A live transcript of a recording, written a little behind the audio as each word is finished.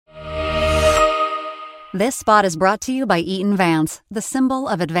This spot is brought to you by Eaton Vance, the symbol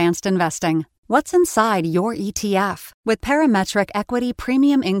of advanced investing. What's inside your ETF? With Parametric Equity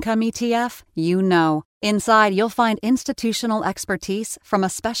Premium Income ETF, you know. Inside, you'll find institutional expertise from a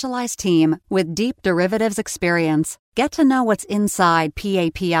specialized team with deep derivatives experience. Get to know what's inside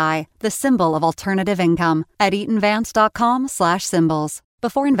PAPI, the symbol of alternative income, at eatonvance.com/symbols.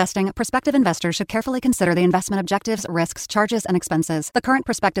 Before investing, prospective investors should carefully consider the investment objectives, risks, charges, and expenses. The current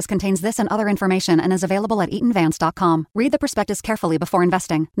prospectus contains this and other information and is available at eatonvance.com. Read the prospectus carefully before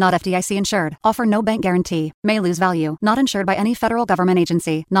investing. Not FDIC insured. Offer no bank guarantee. May lose value. Not insured by any federal government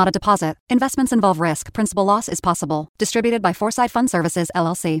agency. Not a deposit. Investments involve risk. Principal loss is possible. Distributed by Foresight Fund Services,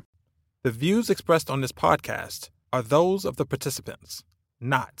 LLC. The views expressed on this podcast are those of the participants,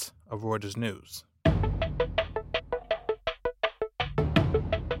 not of Reuters News.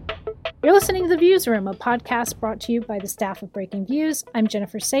 You're listening to The Viewsroom, a podcast brought to you by the staff of Breaking Views. I'm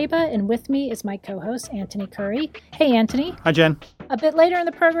Jennifer Saba, and with me is my co-host, Anthony Curry. Hey, Anthony. Hi, Jen. A bit later in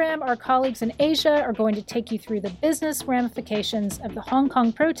the program, our colleagues in Asia are going to take you through the business ramifications of the Hong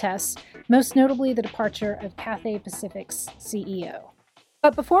Kong protests, most notably the departure of Cathay Pacific's CEO.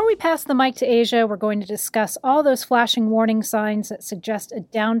 But before we pass the mic to Asia, we're going to discuss all those flashing warning signs that suggest a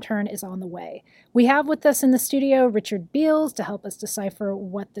downturn is on the way. We have with us in the studio Richard Beals to help us decipher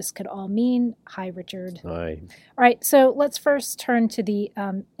what this could all mean. Hi, Richard. Hi. All right, so let's first turn to the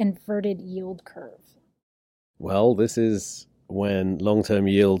inverted yield curve. Well, this is when long-term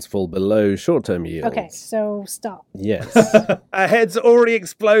yields fall below short-term yields. Okay, so stop. Yes. Our head's already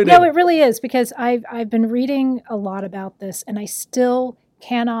exploded. No, it really is, because I've been reading a lot about this, and I still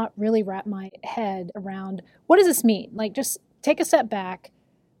cannot really wrap my head around what does this mean? Like, just take a step back.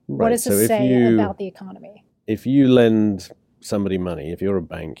 What does this say about the economy? If you lend somebody money, if you're a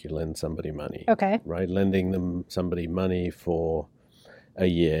bank, you lend somebody money. Okay. Right? Lending them somebody money for a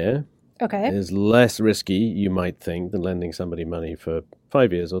year. Okay. Is less risky, you might think, than lending somebody money for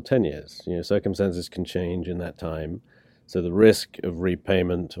 5 years or 10 years. You know, circumstances can change in that time. So the risk of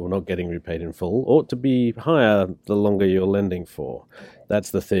repayment or not getting repaid in full ought to be higher the longer you're lending for.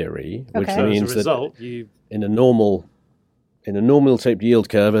 That's the theory, which means that in a normal shaped yield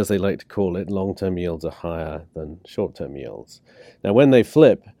curve, as they like to call it, long-term yields are higher than short-term yields. Now, when they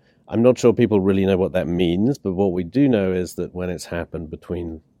flip, I'm not sure people really know what that means, but what we do know is that when it's happened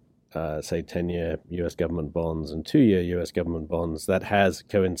between, say, 10-year U.S. government bonds and 2-year U.S. government bonds, that has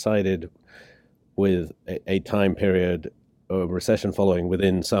coincided with a time period, a recession following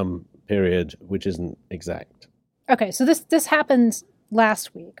within some period which isn't exact. Okay, so this happened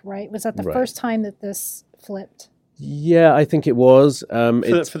last week, right? Was that the first time that this flipped? Yeah, I think it was. For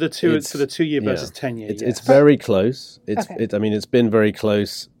the 2 year versus 10 year. It's very close. It's been very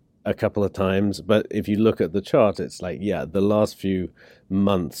close a couple of times, but if you look at the chart, it's like, the last few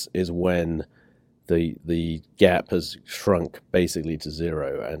months is when the gap has shrunk basically to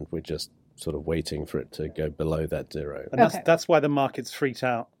zero, and we're just sort of waiting for it to go below that zero. And that's why the markets freaked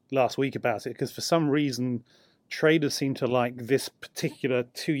out last week about it, because for some reason traders seem to like this particular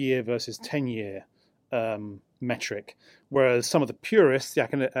 2 year versus 10 year metric, whereas some of the purists, the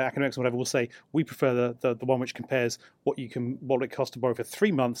academics or whatever, will say we prefer the one which compares what it costs to borrow for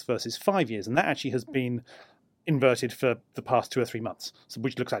 3 months versus 5 years, and that actually has been inverted for the past 2 or 3 months,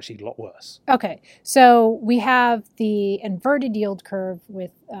 which looks actually a lot worse. Okay, so we have the inverted yield curve with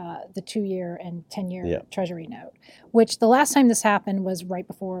the 2 year and 10 year Treasury note, which the last time this happened was right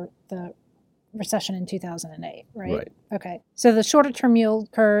before the recession in 2008, right? Right. Okay, so the shorter term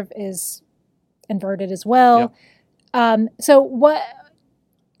yield curve is inverted as well. Yep. So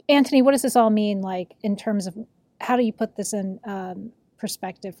Anthony, what does this all mean, like, in terms of how do you put this in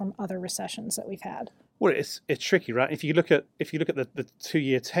perspective from other recessions that we've had? Well, it's tricky, right? If you look at the 2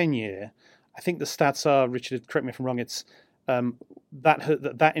 year, 10 year, I think the stats are, Richard, correct me if I'm wrong, it's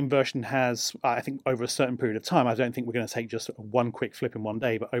that inversion has, I think, over a certain period of time, I don't think we're going to take just one quick flip in one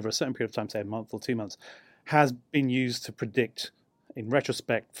day, but over a certain period of time, say a month or 2 months, has been used to predict, in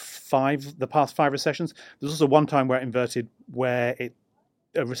retrospect, the past 5 recessions. There's also one time where it inverted where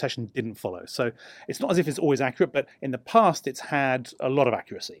a recession didn't follow. So it's not as if it's always accurate, but in the past it's had a lot of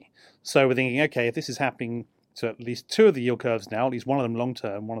accuracy. So we're thinking, okay, if this is happening to at least 2 of the yield curves now, at least one of them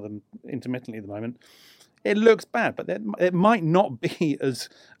long-term, one of them intermittently at the moment, it looks bad, but it might not be as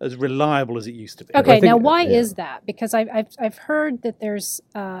reliable as it used to be. Okay, now why is that? Because I've heard that there's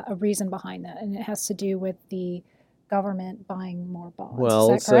a reason behind that, and it has to do with the government buying more bonds.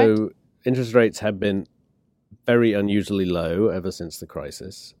 Well, is that correct? So interest rates have been very unusually low ever since the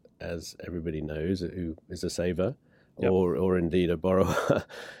crisis, as everybody knows who is a saver or indeed a borrower.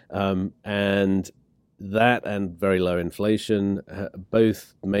 And that and very low inflation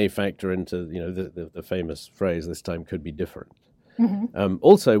both may factor into, the famous phrase, this time could be different. Mm-hmm.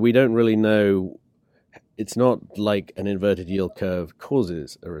 Also, we don't really know. It's not like an inverted yield curve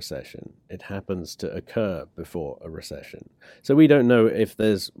causes a recession. It happens to occur before a recession. So we don't know if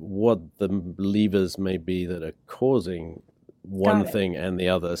there's what the levers may be that are causing one thing and the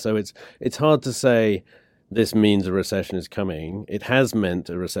other. So it's hard to say this means a recession is coming. It has meant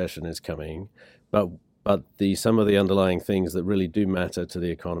a recession is coming, but some of the underlying things that really do matter to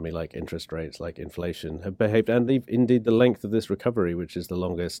the economy, like interest rates, like inflation, have behaved, and indeed the length of this recovery, which is the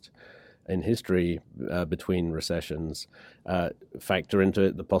longest in history between recessions, factor into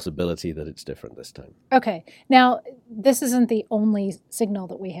it the possibility that it's different this time. Okay. Now, this isn't the only signal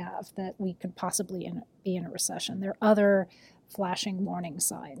that we have that we could possibly be in a recession. There are other flashing warning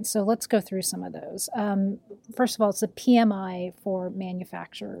signs. So let's go through some of those. First of all, it's the PMI for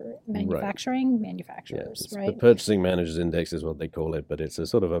manufacturers, yes, right? The Purchasing Managers Index is what they call it, but it's a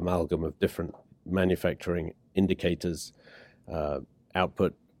sort of amalgam of different manufacturing indicators,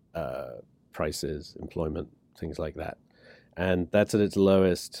 output, prices, employment, things like that. And that's at its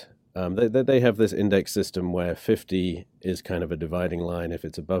lowest. They have this index system where 50 is kind of a dividing line. If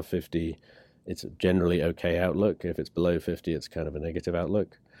it's above 50, it's generally okay outlook. If it's below 50, it's kind of a negative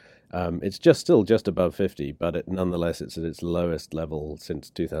outlook. It's still just above 50, but nonetheless, it's at its lowest level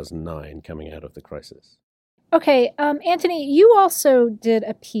since 2009, coming out of the crisis. Okay, Anthony, you also did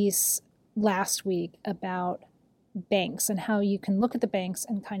a piece last week about banks and how you can look at the banks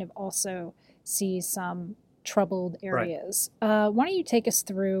and kind of also see some troubled areas. Right. Why don't you take us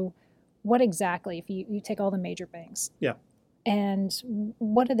through what exactly, if you take all the major banks, and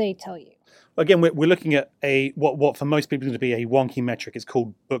what do they tell you? Again, we're looking at what for most people is going to be a wonky metric. It's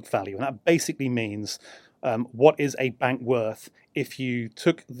called book value, and that basically means what is a bank worth if you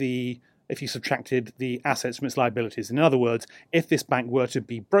subtracted the assets from its liabilities. In other words, if this bank were to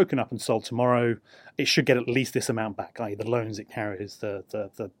be broken up and sold tomorrow, it should get at least this amount back, i.e. the loans it carries,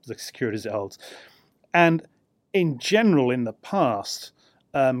 the securities it holds. And in general, in the past,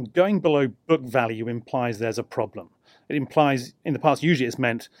 going below book value implies there's a problem. It implies, in the past, usually it's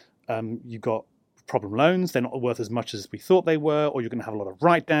meant you've got problem loans, they're not worth as much as we thought they were, or you're going to have a lot of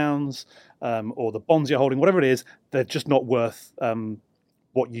write-downs, or the bonds you're holding, whatever it is, they're just not worth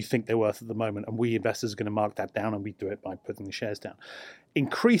what you think they're worth at the moment, and we investors are going to mark that down, and we do it by putting the shares down.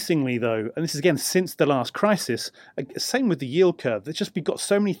 Increasingly, though, and this is again since the last crisis, same with the yield curve, we've got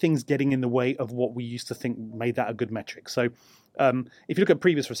so many things getting in the way of what we used to think made that a good metric. So if you look at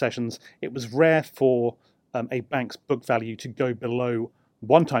previous recessions, it was rare for a bank's book value to go below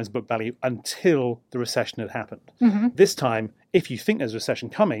 1 times book value until the recession had happened. Mm-hmm. This time, if you think there's a recession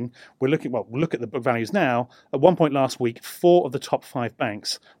coming, we'll look at the book values now. At one point last week, 4 of the top 5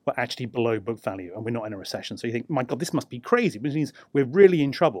 banks were actually below book value, and we're not in a recession. So you think, my God, this must be crazy, which means we're really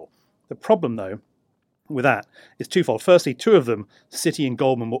in trouble. The problem, though, with that is twofold. Firstly, 2 of them, Citi and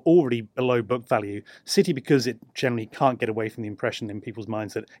Goldman, were already below book value. Citi because it generally can't get away from the impression in people's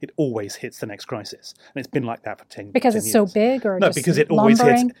minds that it always hits the next crisis. And it's been like that for 10 years. Because it's so big, or no, just because it always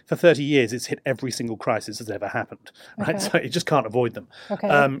hits, for 30 years, it's hit every single crisis that's ever happened. Right? Okay. So it just can't avoid them.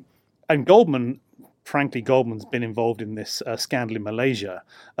 Okay. And Goldman, frankly, Goldman's been involved in this scandal in Malaysia,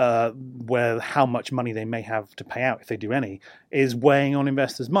 where how much money they may have to pay out, if they do any, is weighing on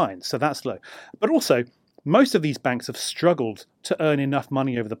investors' minds. So that's low. But also, most of these banks have struggled to earn enough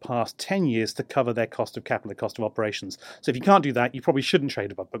money over the past 10 years to cover their cost of capital, their cost of operations. So if you can't do that, you probably shouldn't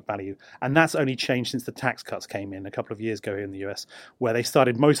trade above book value. And that's only changed since the tax cuts came in a couple of years ago here in the US, where they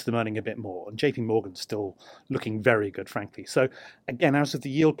started most of them earning a bit more. And JP Morgan's still looking very good, frankly. So again, out of the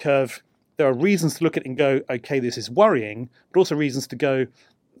yield curve, there are reasons to look at it and go, okay, this is worrying, but also reasons to go,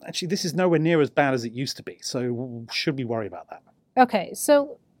 actually, this is nowhere near as bad as it used to be. So should we worry about that? Okay,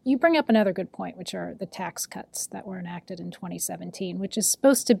 so you bring up another good point, which are the tax cuts that were enacted in 2017, which is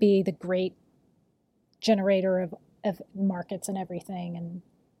supposed to be the great generator of markets and everything and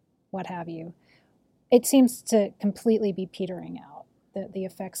what have you. It seems to completely be petering out, the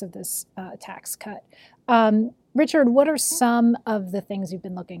effects of this tax cut. Richard, what are some of the things you've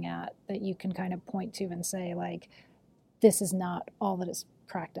been looking at that you can kind of point to and say, like, this is not all that it's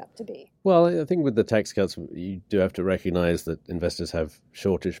cracked up to be? Well, I think with the tax cuts, you do have to recognize that investors have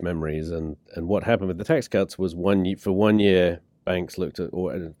shortish memories. And what happened with the tax cuts was for 1 year, banks looked at,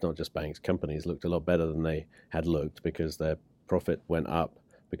 or not just banks, companies looked a lot better than they had looked because their profit went up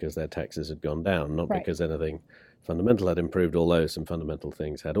because their taxes had gone down, not because anything fundamental had improved, although some fundamental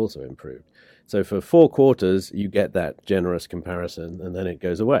things had also improved. So for 4 quarters, you get that generous comparison, and then it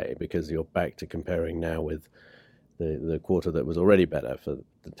goes away because you're back to comparing now with the quarter that was already better for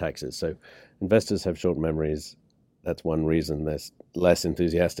the taxes. So investors have short memories. That's one reason they're less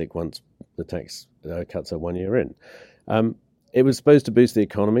enthusiastic once the tax cuts are 1 year in. It was supposed to boost the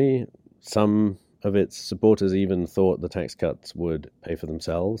economy. Some of its supporters even thought the tax cuts would pay for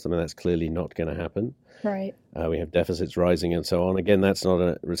themselves. I mean, that's clearly not going to happen. Right. We have deficits rising and so on. Again, that's not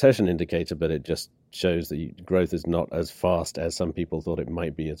a recession indicator, but it just shows that growth is not as fast as some people thought it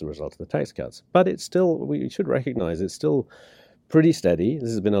might be as a result of the tax cuts. But it's still, we should recognize, it's still pretty steady. This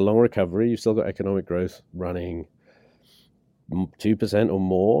has been a long recovery. You've still got economic growth running 2% or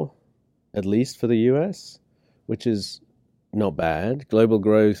more, at least for the US, which is not bad. Global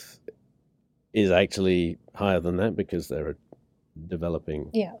growth is actually higher than that because there are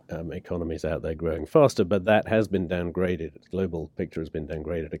developing economies out there growing faster, but that has been downgraded. The global picture has been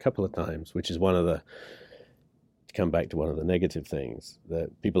downgraded a couple of times, which is to come back to one of the negative things, that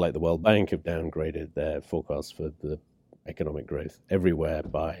people like the World Bank have downgraded their forecasts for the economic growth everywhere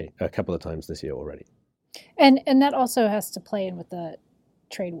by a couple of times this year already. And that also has to play in with the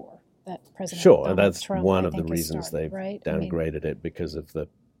trade war that President Sure, Donald and that's Trump, one I of the think, has reasons started, they've right? downgraded it, because of the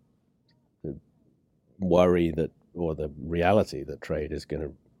worry that, or the reality that trade is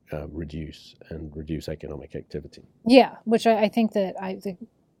going to reduce economic activity. Yeah, which I think that the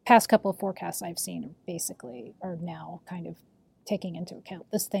past couple of forecasts I've seen basically are now kind of taking into account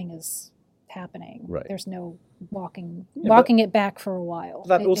this thing is happening. Right. There's no walking it back for a while.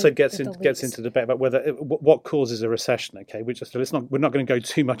 That also gets into debate about whether what causes a recession. Okay, we're not going to go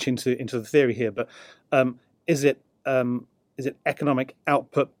too much into the theory here, but is it economic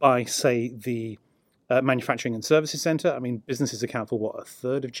output by, say, the manufacturing and services center? I mean, businesses account for a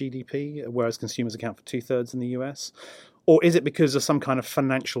third of GDP, whereas consumers account for 2/3 in the US. Or is it because of some kind of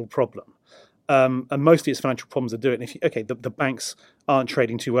financial problem? And mostly it's financial problems that do it. And the banks aren't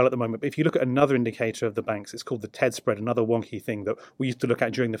trading too well at the moment. But if you look at another indicator of the banks, it's called the TED spread, another wonky thing that we used to look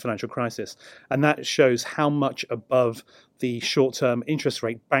at during the financial crisis. And that shows how much above the short-term interest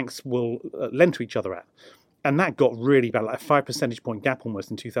rate banks will lend to each other at. And that got really bad, like a 5 percentage point gap almost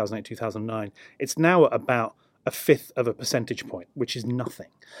in 2008, 2009. It's now at about a fifth of a percentage point, which is nothing.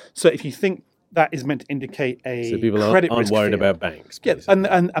 So if you think that is meant to indicate a people credit aren't risk worried fear. about banks. Yeah,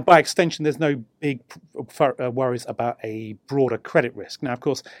 and by extension, there's no big worries about a broader credit risk. Now, of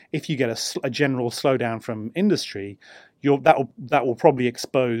course, if you get a general slowdown from industry, that will probably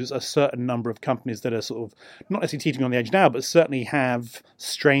expose a certain number of companies that are sort of not necessarily teetering on the edge now, but certainly have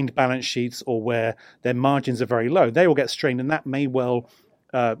strained balance sheets or where their margins are very low. They will get strained, and that may well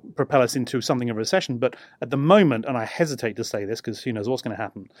propel us into something of a recession. But at the moment, and I hesitate to say this because who knows what's going to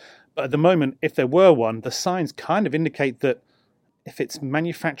happen, but at the moment, if there were one, the signs kind of indicate that if it's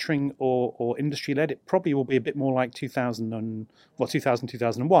manufacturing or industry-led, it probably will be a bit more like 2000,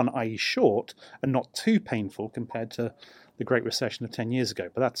 2001, i.e. short and not too painful compared to the Great Recession of 10 years ago.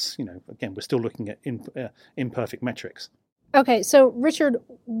 But that's, again, we're still looking at imperfect metrics. Okay, so Richard,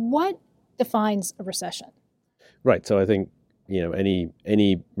 what defines a recession? Right, so I think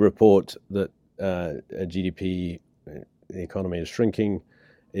any report that a GDP, the economy is shrinking,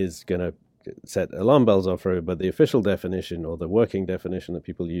 is going to set alarm bells off for it. But the official definition, or the working definition that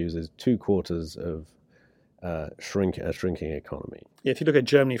people use, is 2/4 of a shrinking economy. Yeah, if you look at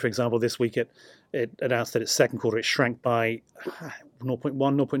Germany, for example, this week it announced that its second quarter it shrank by 0.1,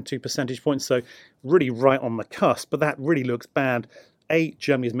 0.2 percentage points. So really right on the cusp. But that really looks bad.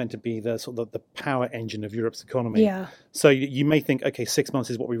 Germany is meant to be the sort of the power engine of Europe's economy. Yeah. So you may think, okay, 6 months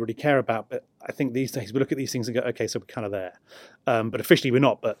is what we really care about, but I think these days we look at these things and go, okay, so we're kind of there. But officially we're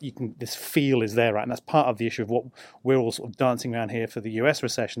not, but this feel is there, right? And that's part of the issue of what we're all sort of dancing around here for the US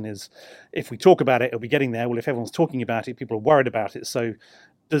recession is, if we talk about it, it'll be getting there. Well, if everyone's talking about it, people are worried about it. So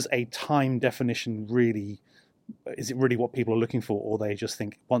does a time definition really, is it really what people are looking for? Or they just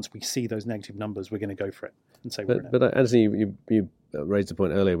think once we see those negative numbers, we're going to go for it and say we're in it. But Anthony, you raised a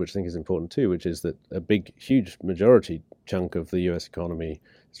point earlier, which I think is important too, which is that a huge majority chunk of the US economy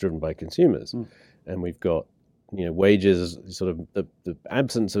is driven by consumers. And we've got, wages, sort of the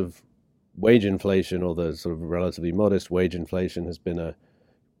absence of wage inflation, or the sort of relatively modest wage inflation, has been a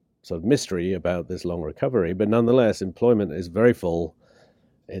sort of mystery about this long recovery. But nonetheless, employment is very full.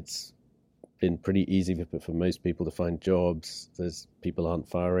 It's been pretty easy for most people to find jobs. People aren't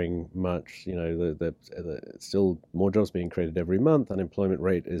firing much. There's still more jobs being created every month. Unemployment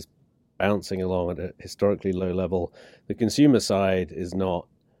rate is bouncing along at a historically low level. The consumer side is not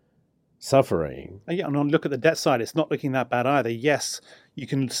suffering. Yeah, and on look at the debt side, it's not looking that bad either. Yes, you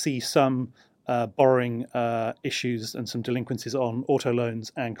can see some borrowing issues and some delinquencies on auto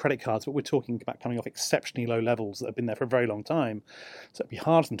loans and credit cards, but we're talking about coming off exceptionally low levels that have been there for a very long time. So it'd be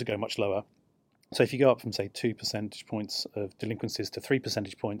hard for them to go much lower. So if you go up from, say, 2 percentage points of delinquencies to 3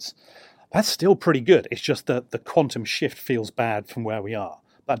 percentage points, That's still pretty good. It's just that the quantum shift feels bad from where we are.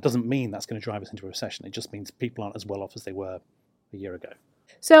 That doesn't mean that's going to drive us into a recession. It just means people aren't as well off as they were a year ago.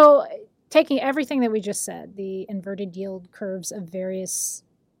 So taking everything that we just said, the inverted yield curves of various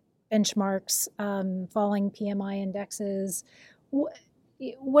benchmarks, falling PMI indexes,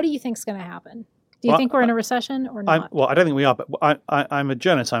 what do you think is going to happen? Do you think we're in a recession or not? I don't think we are, but I'm a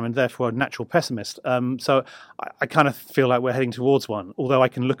journalist, and therefore a natural pessimist. So I kind of feel like we're heading towards one, although I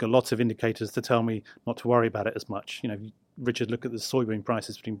can look at lots of indicators to tell me not to worry about it as much. Richard, look at the soybean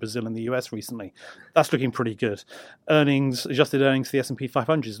prices between Brazil and the US recently. That's looking pretty good. Adjusted earnings for the S&P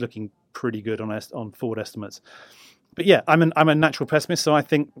 500 is looking pretty good on forward estimates. But yeah, I'm a natural pessimist, so I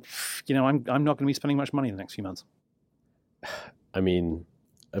think, I'm not going to be spending much money in the next few months. I mean,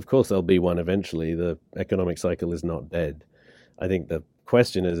 of course there'll be one eventually. The economic cycle is not dead. I think the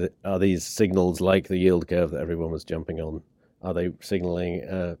question is, are these signals like the yield curve that everyone was jumping on? Are they signaling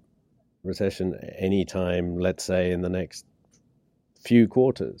a recession anytime, let's say, in the next few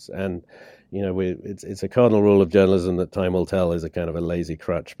quarters? And, it's a cardinal rule of journalism that time will tell is a kind of a lazy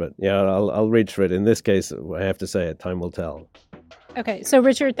crutch. But yeah, I'll reach for it. In this case, I have to say it, time will tell. Okay, so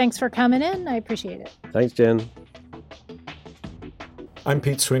Richard, thanks for coming in. I appreciate it. Thanks, Jen. I'm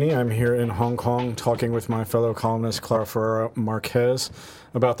Pete Sweeney. I'm here in Hong Kong talking with my fellow columnist Clara Ferrara Marquez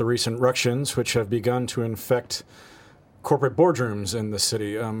about the recent ructions which have begun to infect corporate boardrooms in the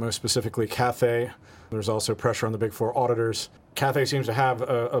city, most specifically Cathay. There's also pressure on the Big Four auditors. Cathay seems to have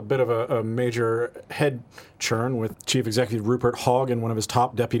a bit of a major head churn, with Chief Executive Rupert Hogg and one of his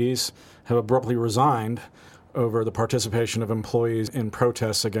top deputies have abruptly resigned over the participation of employees in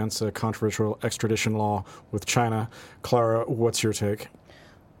protests against a controversial extradition law with China. Clara, what's your take?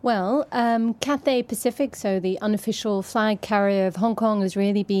 Well, Cathay Pacific, so the unofficial flag carrier of Hong Kong, has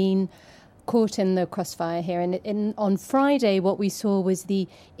really been caught in the crossfire here. And on Friday, what we saw was the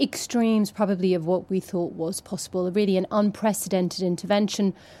extremes probably of what we thought was possible, really an unprecedented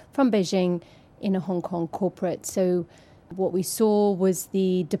intervention from Beijing in a Hong Kong corporate. So what we saw was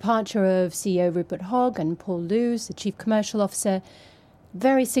the departure of CEO Rupert Hogg and Paul Lewis, the chief commercial officer.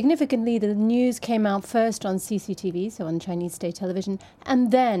 Very significantly, the news came out first on CCTV, so on Chinese state television,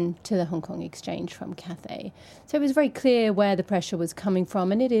 and then to the Hong Kong Exchange from Cathay. So it was very clear where the pressure was coming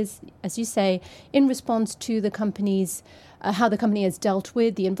from, and it is, as you say, in response to the company's, how the company has dealt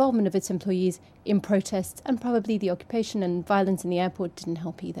with the involvement of its employees in protests, and probably the occupation and violence in the airport didn't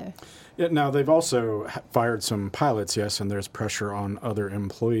help either. Yeah, now, they've also fired some pilots, yes, and there's pressure on other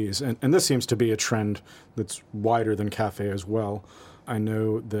employees. And this seems to be a trend that's wider than Cathay as well. I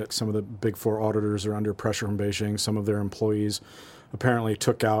know that some of the Big Four auditors are under pressure from Beijing. Some of their employees apparently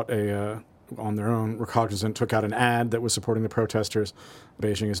took out on their own, were cognizant, took out an ad that was supporting the protesters.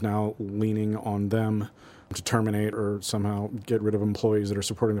 Beijing is now leaning on them to terminate or somehow get rid of employees that are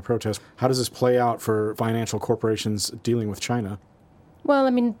supporting the protest. How does this play out for financial corporations dealing with China? Well,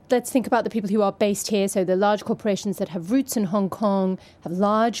 I mean, let's think about the people who are based here. So the large corporations that have roots in Hong Kong have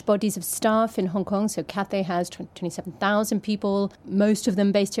large bodies of staff in Hong Kong. So Cathay has 27,000 people, most of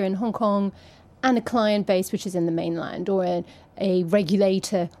them based here in Hong Kong, and a client base which is in the mainland, or a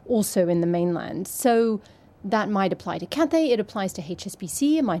regulator also in the mainland. So that might apply to Cathay, it applies to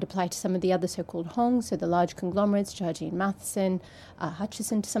HSBC, it might apply to some of the other so-called Hongs, so the large conglomerates, Jardine and Matheson,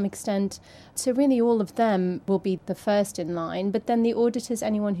 Hutchison to some extent. So really all of them will be the first in line, but then the auditors,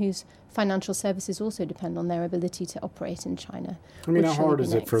 anyone whose financial services also depend on their ability to operate in China. I mean, how hard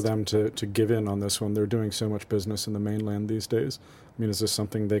is it for them to give in on this one? They're doing so much business in the mainland these days. I mean, is this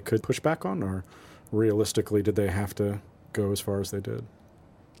something they could push back on, or realistically, did they have to go as far as they did?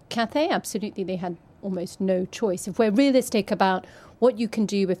 Cathay, absolutely, they had almost no choice. If we're realistic about what you can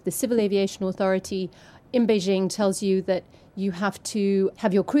do, if the Civil Aviation Authority in Beijing tells you that you have to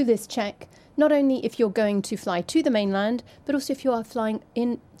have your crew list check, not only if you're going to fly to the mainland, but also if you are flying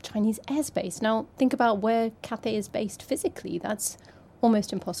in Chinese airspace. Now, think about where Cathay is based physically. That's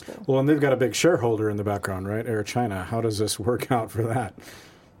almost impossible. Well, and they've got a big shareholder in the background, right? Air China. How does this work out for that?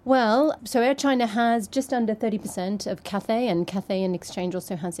 Well, so Air China has just under 30% of Cathay, and Cathay in exchange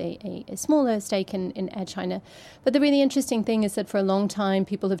also has a smaller stake in Air China. But the really interesting thing is that for a long time,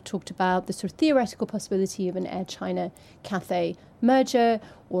 people have talked about the sort of theoretical possibility of an Air China-Cathay merger,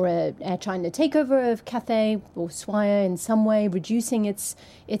 or an Air China takeover of Cathay, or Swire in some way reducing its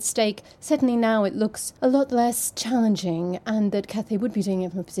stake. Certainly now it looks a lot less challenging, and that Cathay would be doing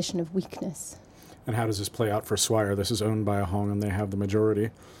it from a position of weakness. And how does this play out for Swire? This is owned by a Hong, and they have the majority.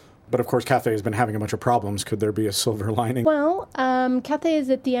 But of course, Cathay has been having a bunch of problems. Could there be a silver lining? Well, Cathay is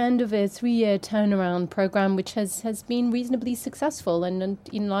at the end of a 3-year turnaround program, which has been reasonably successful. And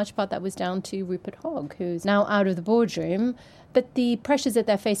in large part, that was down to Rupert Hogg, who's now out of the boardroom. But the pressures that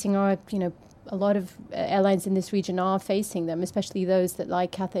they're facing are, a lot of airlines in this region are facing them, especially those that,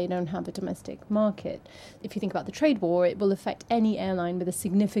 like Cathay, don't have a domestic market. If you think about the trade war, it will affect any airline with a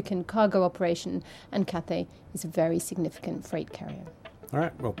significant cargo operation, and Cathay is a very significant freight carrier. All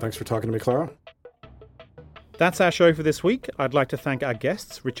right. Well, thanks for talking to me, Clara. That's our show for this week. I'd like to thank our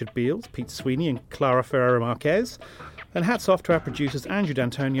guests, Richard Beals, Pete Sweeney and Clara Ferrero-Marquez. And hats off to our producers, Andrew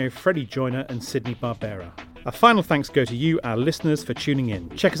D'Antonio, Freddie Joyner and Sydney Barbera. Our final thanks go to you, our listeners, for tuning in.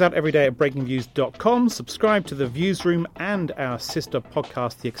 Check us out every day at breakingviews.com. Subscribe to the Viewsroom and our sister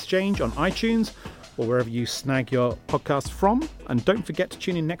podcast, The Exchange, on iTunes or wherever you snag your podcasts from. And don't forget to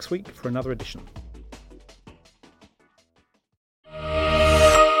tune in next week for another edition.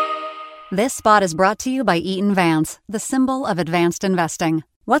 This spot is brought to you by Eaton Vance, the symbol of advanced investing.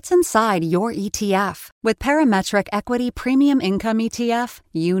 What's inside your ETF? With Parametric Equity Premium Income ETF,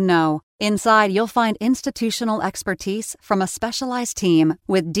 you know. Inside, you'll find institutional expertise from a specialized team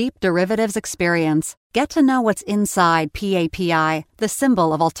with deep derivatives experience. Get to know what's inside PAPI, the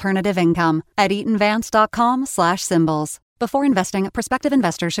symbol of alternative income, at eatonvance.com/symbols. Before investing, prospective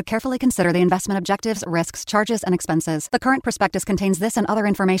investors should carefully consider the investment objectives, risks, charges, and expenses. The current prospectus contains this and other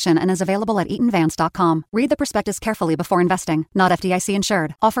information and is available at eatonvance.com. Read the prospectus carefully before investing. Not FDIC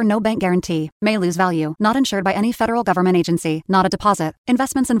insured. Offer no bank guarantee. May lose value. Not insured by any federal government agency. Not a deposit.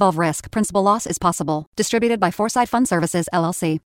 Investments involve risk. Principal loss is possible. Distributed by Foresight Fund Services, LLC.